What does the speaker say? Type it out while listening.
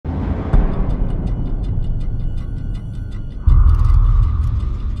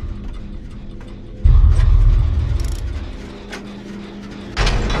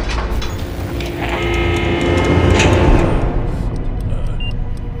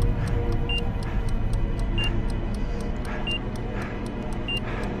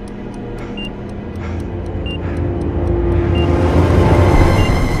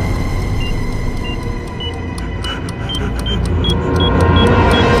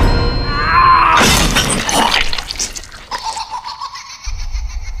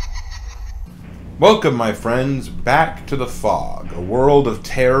Welcome, my friends, back to the Fog, a world of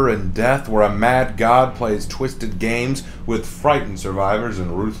terror and death where a mad god plays twisted games with frightened survivors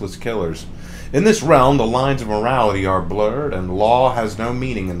and ruthless killers. In this realm, the lines of morality are blurred, and law has no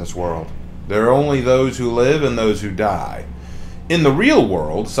meaning in this world. There are only those who live and those who die. In the real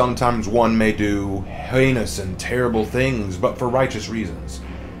world, sometimes one may do heinous and terrible things, but for righteous reasons.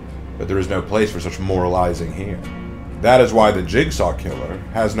 But there is no place for such moralizing here. That is why the Jigsaw Killer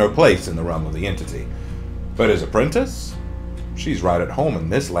has no place in the realm of the entity. But his apprentice? She's right at home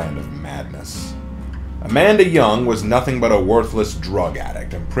in this land of madness. Amanda Young was nothing but a worthless drug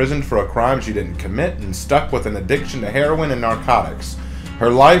addict, imprisoned for a crime she didn't commit and stuck with an addiction to heroin and narcotics.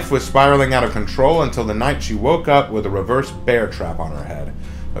 Her life was spiraling out of control until the night she woke up with a reverse bear trap on her head.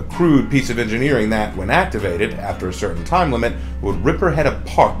 A crude piece of engineering that, when activated, after a certain time limit, would rip her head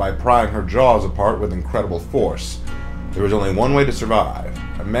apart by prying her jaws apart with incredible force. There was only one way to survive.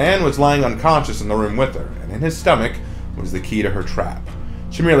 A man was lying unconscious in the room with her, and in his stomach was the key to her trap.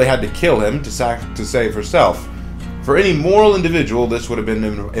 She merely had to kill him to save herself. For any moral individual, this would have been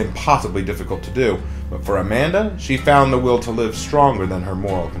impossibly difficult to do, but for Amanda, she found the will to live stronger than her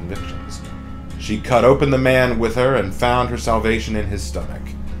moral convictions. She cut open the man with her and found her salvation in his stomach.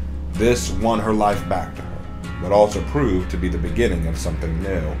 This won her life back to her, but also proved to be the beginning of something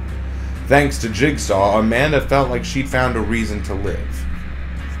new. Thanks to Jigsaw, Amanda felt like she'd found a reason to live.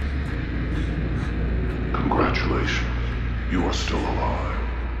 Congratulations, you are still alive.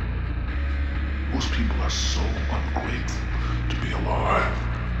 Most people are so ungrateful to be alive,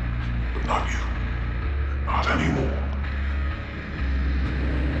 but not you. Not anymore.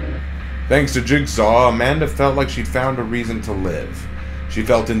 Thanks to Jigsaw, Amanda felt like she'd found a reason to live. She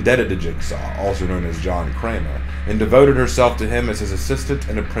felt indebted to Jigsaw, also known as John Kramer, and devoted herself to him as his assistant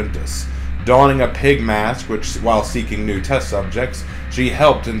and apprentice. Donning a pig mask, which, while seeking new test subjects, she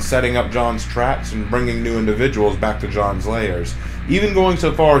helped in setting up John's traps and bringing new individuals back to John's lairs, even going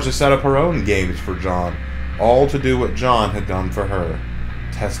so far as to set up her own games for John, all to do what John had done for her,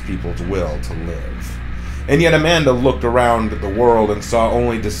 test people's will to live. And yet Amanda looked around at the world and saw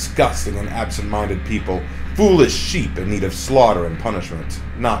only disgusting and absent-minded people, foolish sheep in need of slaughter and punishment,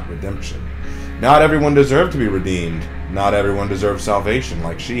 not redemption. Not everyone deserved to be redeemed. Not everyone deserved salvation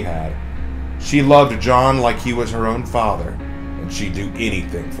like she had. She loved John like he was her own father, and she'd do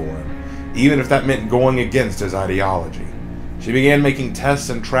anything for him, even if that meant going against his ideology. She began making tests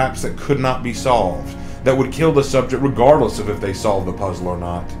and traps that could not be solved, that would kill the subject regardless of if they solved the puzzle or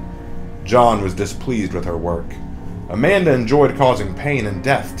not. John was displeased with her work. Amanda enjoyed causing pain and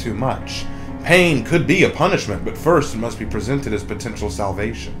death too much. Pain could be a punishment, but first it must be presented as potential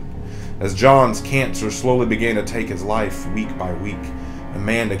salvation. As John's cancer slowly began to take his life week by week,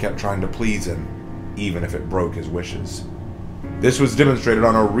 Amanda kept trying to please him, even if it broke his wishes. This was demonstrated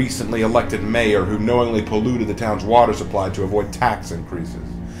on a recently elected mayor who knowingly polluted the town's water supply to avoid tax increases.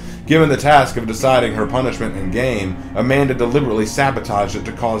 Given the task of deciding her punishment and game, Amanda deliberately sabotaged it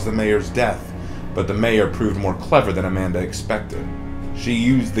to cause the mayor's death, but the mayor proved more clever than Amanda expected. She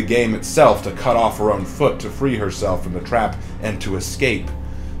used the game itself to cut off her own foot to free herself from the trap and to escape.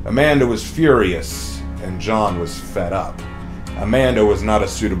 Amanda was furious, and John was fed up. Amanda was not a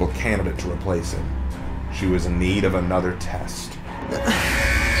suitable candidate to replace him. She was in need of another test.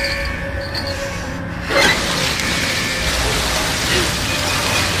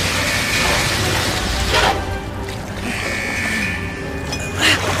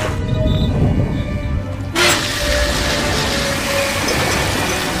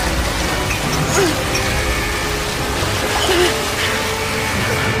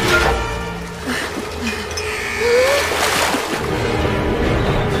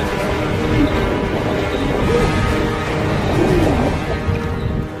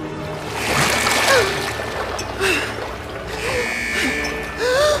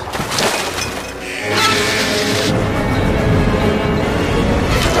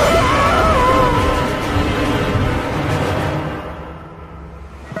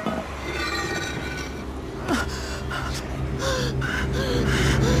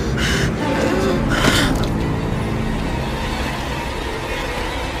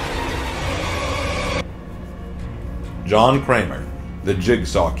 John Kramer, the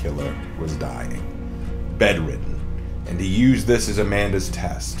Jigsaw Killer, was dying, bedridden, and he used this as Amanda's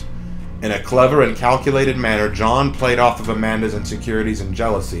test. In a clever and calculated manner, John played off of Amanda's insecurities and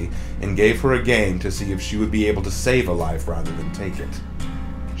jealousy and gave her a game to see if she would be able to save a life rather than take it.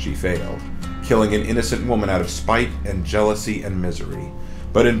 She failed, killing an innocent woman out of spite and jealousy and misery.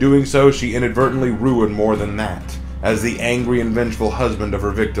 But in doing so, she inadvertently ruined more than that, as the angry and vengeful husband of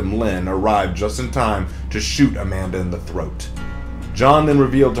her victim, Lynn, arrived just in time to shoot Amanda in the throat. John then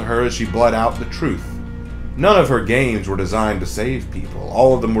revealed to her as she bled out the truth. None of her games were designed to save people.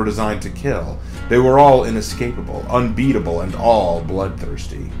 All of them were designed to kill. They were all inescapable, unbeatable, and all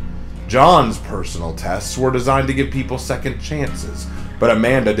bloodthirsty. John's personal tests were designed to give people second chances, but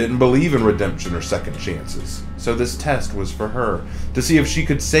Amanda didn't believe in redemption or second chances. So this test was for her, to see if she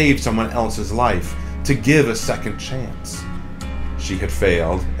could save someone else's life, to give a second chance. She had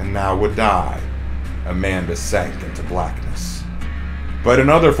failed, and now would die. Amanda sank into blackness. But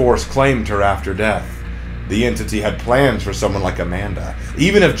another force claimed her after death. The entity had plans for someone like Amanda,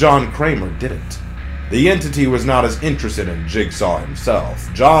 even if John Kramer didn't. The entity was not as interested in Jigsaw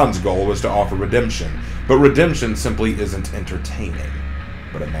himself. John's goal was to offer redemption, but redemption simply isn't entertaining.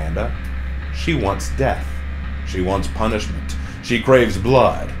 But Amanda? She wants death. She wants punishment. She craves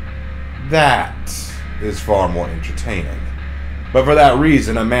blood. That is far more entertaining. But for that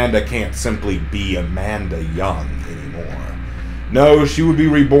reason, Amanda can't simply be Amanda Young anymore. No, she would be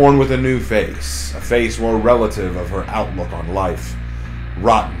reborn with a new face, a face more relative of her outlook on life.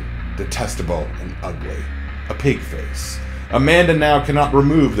 Rotten, detestable, and ugly. A pig face. Amanda now cannot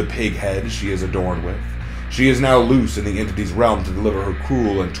remove the pig head she is adorned with. She is now loose in the entity's realm to deliver her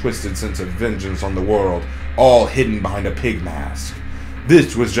cruel and twisted sense of vengeance on the world, all hidden behind a pig mask.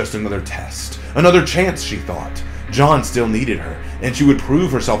 This was just another test. Another chance, she thought. John still needed her, and she would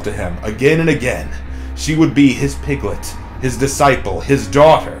prove herself to him again and again. She would be his piglet, his disciple, his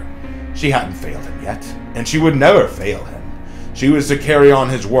daughter. She hadn't failed him yet, and she would never fail him. She was to carry on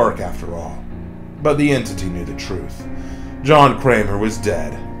his work after all. But the entity knew the truth. John Kramer was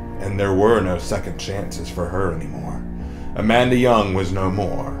dead, and there were no second chances for her anymore. Amanda Young was no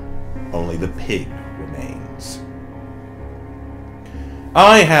more. Only the pig remains.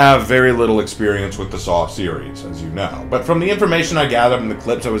 I have very little experience with the Saw series, as you know, but from the information I gathered and the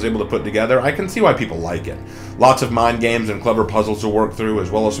clips I was able to put together, I can see why people like it. Lots of mind games and clever puzzles to work through, as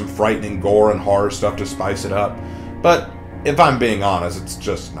well as some frightening gore and horror stuff to spice it up. But if I'm being honest, it's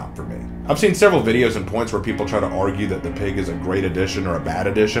just not for me. I've seen several videos and points where people try to argue that the pig is a great addition or a bad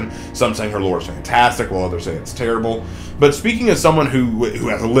addition. Some saying her lore is fantastic, while others say it's terrible. But speaking as someone who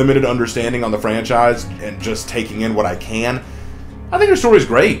has a limited understanding on the franchise and just taking in what I can, I think her story is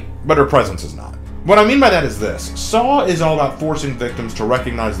great, but her presence is not. What I mean by that is this. Saw is all about forcing victims to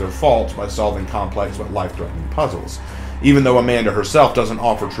recognize their faults by solving complex but life-threatening puzzles. Even though Amanda herself doesn't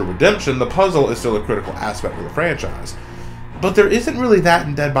offer true redemption, the puzzle is still a critical aspect of the franchise. But there isn't really that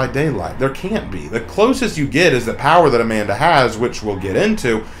in Dead by Daylight. There can't be. The closest you get is the power that Amanda has, which we'll get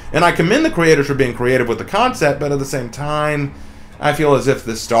into, and I commend the creators for being creative with the concept, but at the same time, I feel as if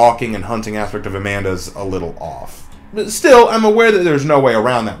the stalking and hunting aspect of Amanda's a little off. But still, I'm aware that there's no way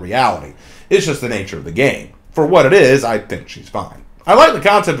around that reality. It's just the nature of the game. For what it is, I think she's fine. I like the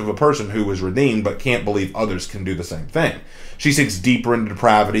concept of a person who was redeemed but can't believe others can do the same thing. She sinks deeper into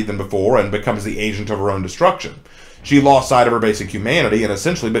depravity than before and becomes the agent of her own destruction. She lost sight of her basic humanity and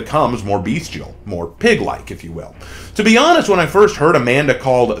essentially becomes more bestial, more pig-like, if you will. To be honest, when I first heard Amanda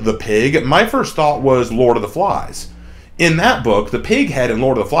called the Pig, my first thought was Lord of the Flies. In that book, the pig head in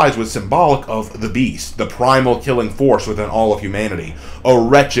Lord of the Flies was symbolic of the beast, the primal killing force within all of humanity, a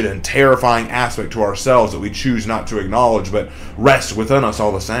wretched and terrifying aspect to ourselves that we choose not to acknowledge but rests within us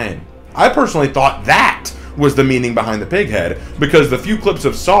all the same. I personally thought that was the meaning behind the pig head, because the few clips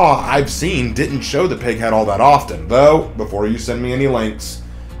of Saw I've seen didn't show the pig head all that often. Though, before you send me any links,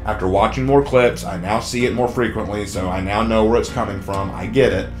 after watching more clips, I now see it more frequently, so I now know where it's coming from. I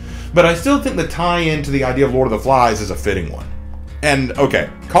get it. But I still think the tie-in to the idea of Lord of the Flies is a fitting one. And, okay,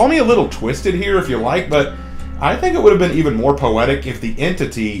 call me a little twisted here if you like, but I think it would have been even more poetic if the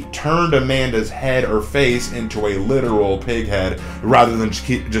entity turned Amanda's head or face into a literal pig head rather than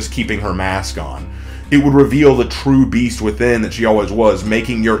just keeping her mask on. It would reveal the true beast within that she always was,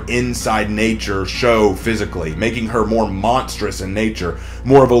 making your inside nature show physically, making her more monstrous in nature,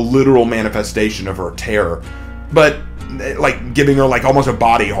 more of a literal manifestation of her terror. But like giving her like almost a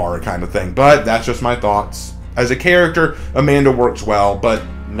body horror kind of thing. But that's just my thoughts. As a character, Amanda works well, but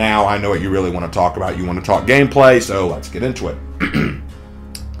now I know what you really want to talk about. You want to talk gameplay, so let's get into it.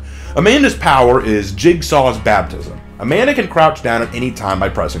 Amanda's power is Jigsaw's baptism. Amanda can crouch down at any time by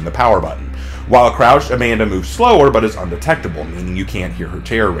pressing the power button. While crouched, Amanda moves slower but is undetectable, meaning you can't hear her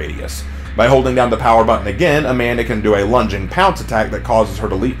terror radius. By holding down the power button again, Amanda can do a lunging pounce attack that causes her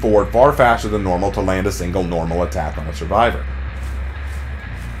to leap forward far faster than normal to land a single normal attack on a survivor.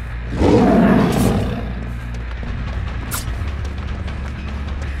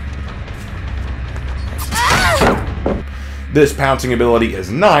 This pouncing ability is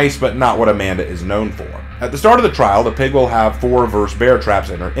nice, but not what Amanda is known for. At the start of the trial, the pig will have 4 reverse bear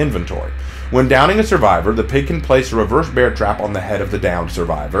traps in her inventory. When downing a survivor, the pig can place a reverse bear trap on the head of the downed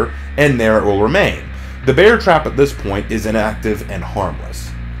survivor, and there it will remain. The bear trap at this point is inactive and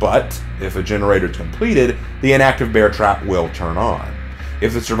harmless. But if a generator is completed, the inactive bear trap will turn on.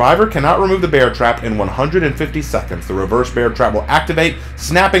 If the survivor cannot remove the bear trap in 150 seconds, the reverse bear trap will activate,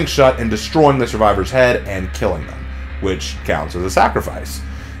 snapping shut and destroying the survivor's head and killing them, which counts as a sacrifice.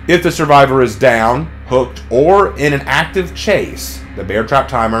 If the survivor is down, hooked, or in an active chase, the bear trap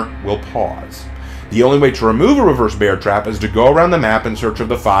timer will pause. The only way to remove a reverse bear trap is to go around the map in search of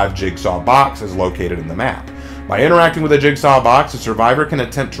the 5 jigsaw boxes located in the map. By interacting with a jigsaw box, the survivor can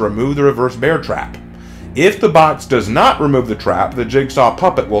attempt to remove the reverse bear trap. If the box does not remove the trap, the jigsaw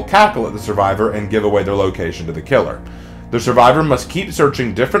puppet will cackle at the survivor and give away their location to the killer. The survivor must keep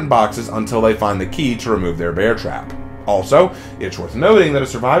searching different boxes until they find the key to remove their bear trap. Also, it's worth noting that a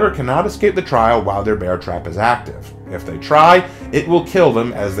survivor cannot escape the trial while their bear trap is active. If they try, it will kill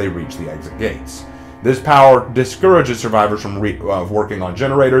them as they reach the exit gates. This power discourages survivors from working on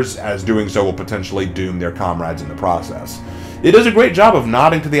generators, as doing so will potentially doom their comrades in the process. It does a great job of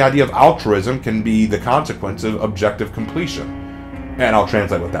nodding to the idea of altruism can be the consequence of objective completion. And I'll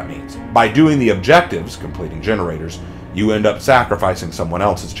translate what that means. By doing the objectives, completing generators, you end up sacrificing someone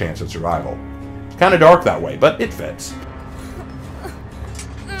else's chance at survival. It's kind of dark that way, but it fits.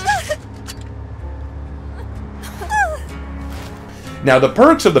 Now, the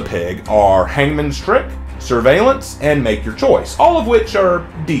perks of the pig are Hangman's Trick, Surveillance, and Make Your Choice, all of which are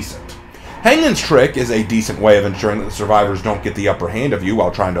decent. Hangman's Trick is a decent way of ensuring that the survivors don't get the upper hand of you while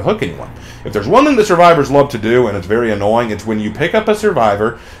trying to hook anyone. If there's one thing the survivors love to do, and it's very annoying, it's when you pick up a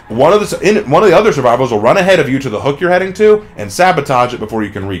survivor, one of the other survivors will run ahead of you to the hook you're heading to and sabotage it before you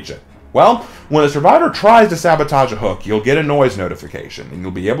can reach it. Well, when a survivor tries to sabotage a hook, you'll get a noise notification, and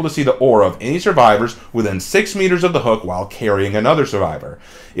you'll be able to see the aura of any survivors within 6 meters of the hook while carrying another survivor.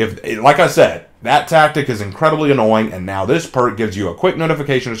 Like I said, that tactic is incredibly annoying, and now this perk gives you a quick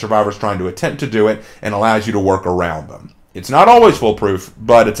notification of survivors trying to attempt to do it and allows you to work around them. It's not always foolproof,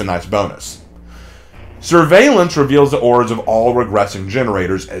 but it's a nice bonus. Surveillance reveals the auras of all regressing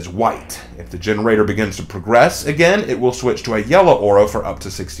generators as white. If the generator begins to progress again, it will switch to a yellow aura for up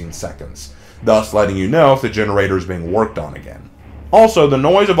to 16 seconds, thus letting you know if the generator is being worked on again. Also, the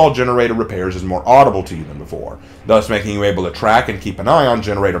noise of all generator repairs is more audible to you than before, thus making you able to track and keep an eye on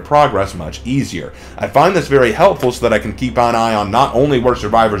generator progress much easier. I find this very helpful so that I can keep an eye on not only where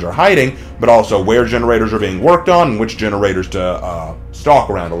survivors are hiding, but also where generators are being worked on and which generators to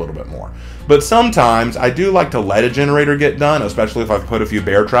stalk around a little bit more. But sometimes I do like to let a generator get done, especially if I've put a few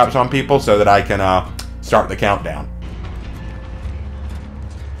bear traps on people so that I can start the countdown.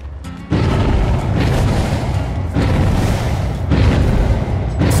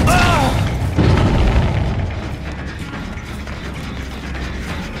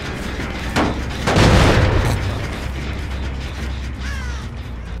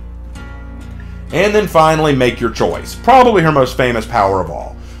 And then finally, Make Your Choice, probably her most famous power of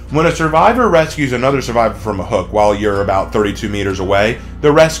all. When a survivor rescues another survivor from a hook while you're about 32 meters away,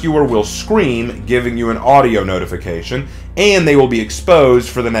 the rescuer will scream, giving you an audio notification, and they will be exposed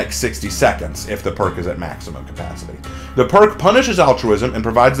for the next 60 seconds if the perk is at maximum capacity. The perk punishes altruism and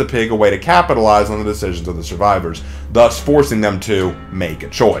provides the pig a way to capitalize on the decisions of the survivors, thus forcing them to make a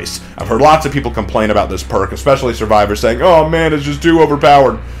choice. I've heard lots of people complain about this perk, especially survivors saying, "Oh man, it's just too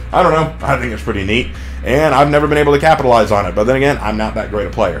overpowered." I don't know, I think it's pretty neat, and I've never been able to capitalize on it, but then again, I'm not that great a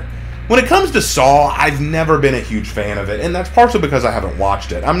player. When it comes to Saw, I've never been a huge fan of it, and that's partially because I haven't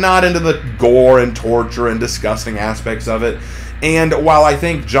watched it. I'm not into the gore and torture and disgusting aspects of it, and while I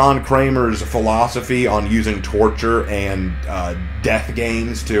think John Kramer's philosophy on using torture and death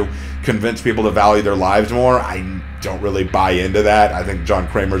games to convince people to value their lives more, I don't really buy into that. I think John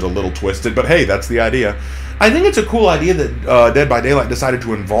Kramer's a little twisted, but hey, that's the idea. I think it's a cool idea that Dead by Daylight decided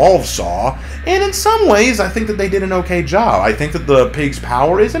to involve Saw, and in some ways, I think that they did an okay job. I think that the pig's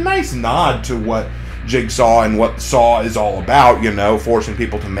power is a nice nod to what Jigsaw and what Saw is all about, you know, forcing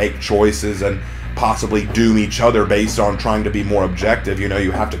people to make choices and possibly doom each other based on trying to be more objective. You know,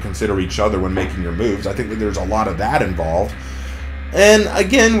 you have to consider each other when making your moves. I think that there's a lot of that involved. And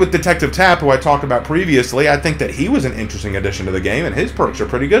again, with Detective Tapp, who I talked about previously, I think that he was an interesting addition to the game, and his perks are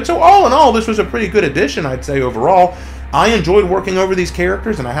pretty good. So all in all, this was a pretty good addition, I'd say, overall. I enjoyed working over these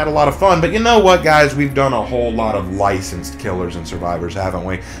characters, and I had a lot of fun. But you know what, guys? We've done a whole lot of licensed killers and survivors, haven't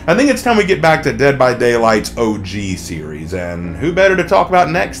we? I think it's time we get back to Dead by Daylight's OG series. And who better to talk about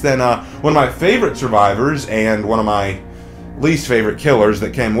next than one of my favorite survivors and one of my least favorite killers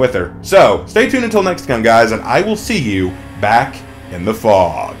that came with her. So, stay tuned until next time, guys, and I will see you back in the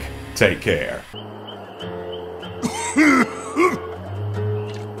fog. Take care.